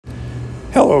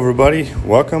Hello everybody,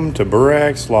 welcome to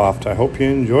Burrags Loft. I hope you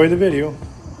enjoy the video.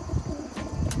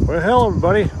 Well, hello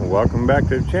everybody, welcome back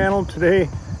to the channel. Today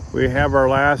we have our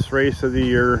last race of the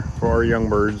year for our young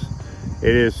birds.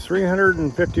 It is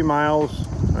 350 miles,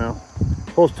 well,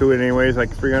 close to it anyways,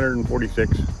 like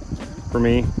 346 for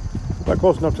me. Not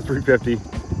close enough to 350.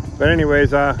 But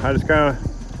anyways, I just kind of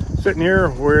sitting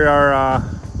here. We are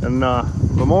in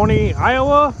Lamoni,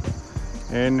 Iowa,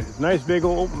 and it's a nice big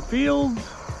old open field.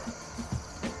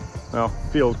 Well,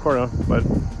 field, corner, but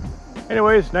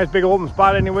anyways, nice big open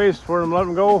spot anyways for them to let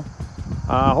them go.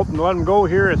 Hoping to let them go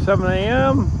here at 7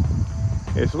 a.m.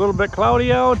 It's a little bit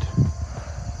cloudy out,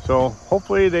 so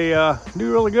hopefully they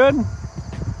do really good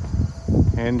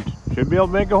and should be able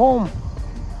to make it home.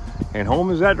 And home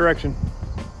is that direction.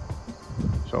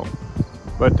 So,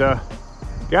 but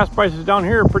gas prices down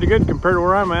here are pretty good compared to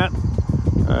where I'm at.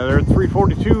 They're at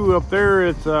 342 up there.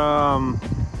 It's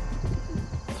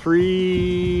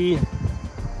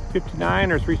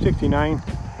 359 or 369,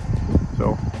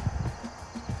 so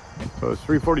it's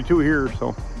 342 here,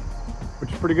 so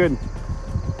which is pretty good.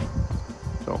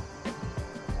 So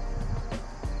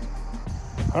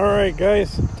all right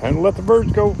guys, time to let the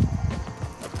birds go.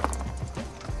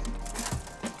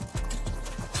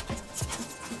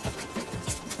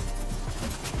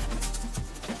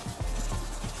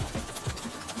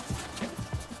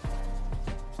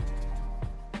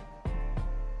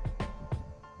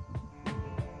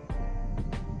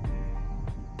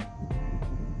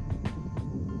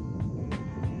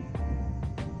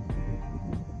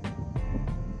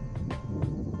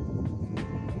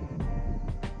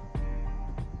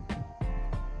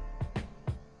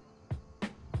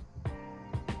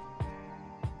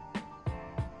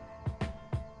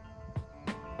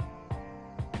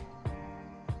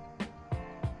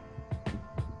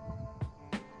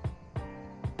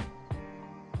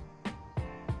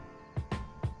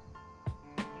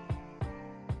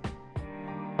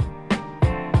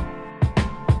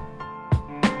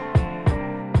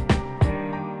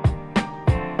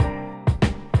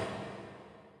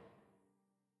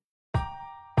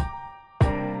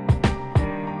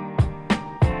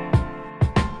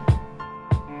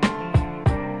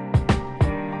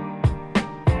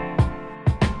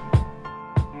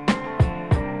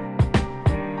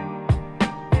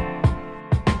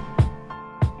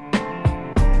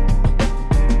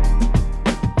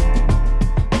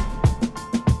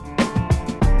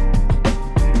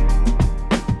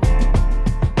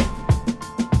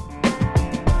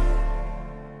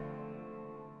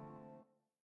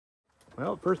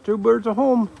 Well, first two birds are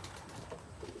home.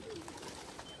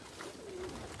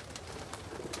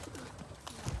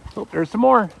 Oh, there's some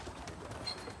more.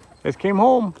 Just came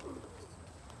home.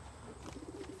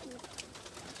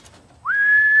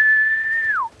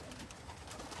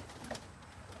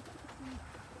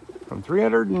 From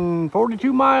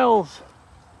 342 miles.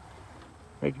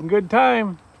 Making good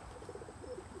time.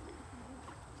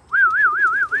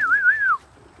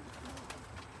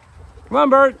 Come on,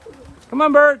 bird. Come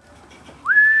on, bird.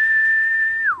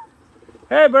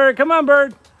 Hey bird, come on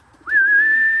bird.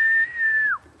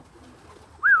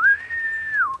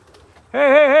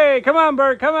 Hey, come on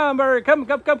bird, come on bird, come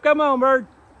on bird.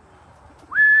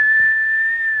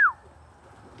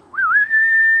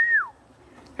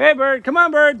 Hey bird, come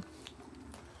on bird.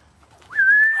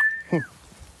 I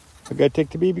gotta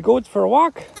take the baby goats for a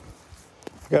walk.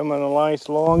 Got them on a nice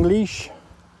long leash.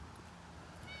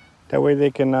 That way they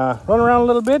can run around a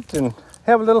little bit and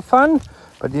have a little fun.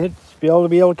 But you'd be able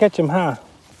to catch them, huh?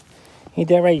 Ain't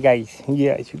that right, guys?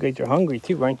 Yes, you guys are hungry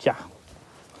too, aren't ya?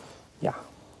 Yeah.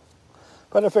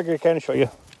 But I figured I'd kind of show you.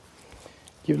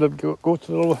 Give the goats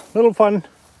a little fun.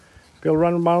 Be able to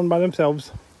run around by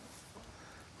themselves.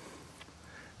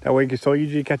 That way you can so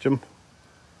easily catch them.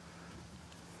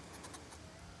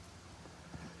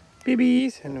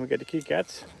 Babies. And then we got the kitty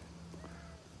cats.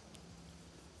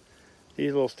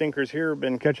 These little stinkers here have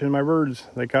been catching my birds.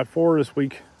 They caught 4 this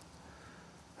week.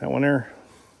 That one there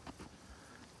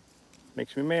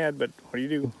makes me mad, but what do you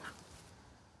do?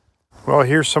 Well,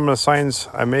 here's some of the signs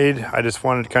I made. I just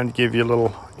wanted to kind of give you a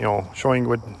little, showing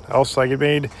what else I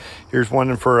made. Here's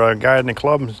one for a guy in the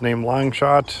club. His name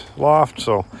Longshot Loft.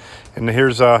 So, and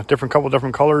here's a couple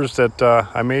different colors that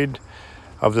I made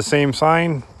of the same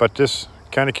sign. But just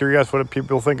kind of curious what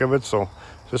people think of it. So,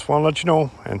 just want to let you know.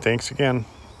 And thanks again.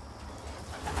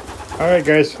 All right,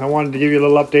 guys. I wanted to give you a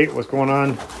little update. What's going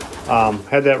on?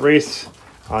 Had that race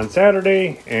on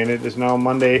Saturday and it is now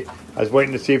Monday. I was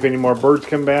waiting to see if any more birds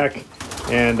come back,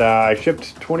 and I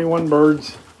shipped 21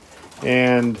 birds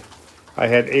and I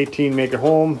had 18 make it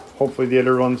home. Hopefully the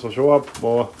other ones will show up.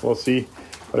 We'll see.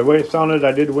 But the way it sounded,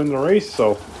 I did win the race,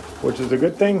 so which is a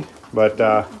good thing. But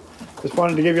just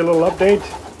wanted to give you a little update.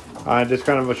 Just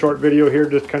kind of a short video here,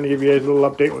 just kind of give you guys a little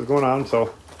update what's going on.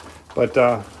 So, but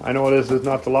I know this is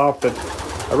not the loft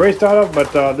that I raced out of,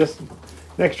 but this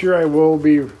next year I will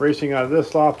be racing out of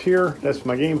this loft here. That's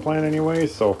my game plan anyway.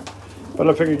 So, but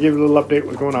I figured give you a little update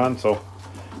what's going on. So,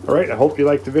 all right, I hope you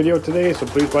liked the video today. So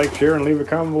please like, share, and leave a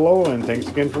comment below. And thanks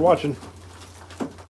again for watching.